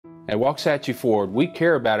At Waxahachie Ford, we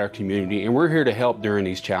care about our community and we're here to help during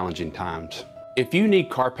these challenging times. If you need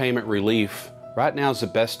car payment relief, right now is the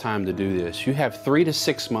best time to do this. You have 3 to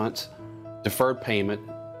 6 months deferred payment,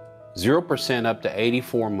 0% up to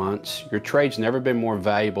 84 months. Your trade's never been more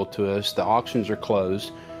valuable to us. The auctions are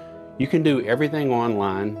closed. You can do everything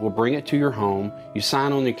online. We'll bring it to your home. You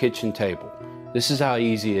sign on your kitchen table. This is how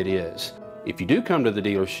easy it is. If you do come to the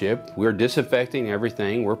dealership, we're disinfecting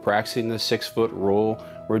everything. We're practicing the 6-foot rule.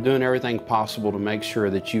 We're doing everything possible to make sure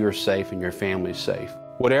that you are safe and your family's safe.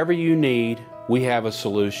 Whatever you need, we have a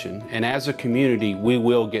solution. And as a community, we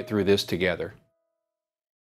will get through this together.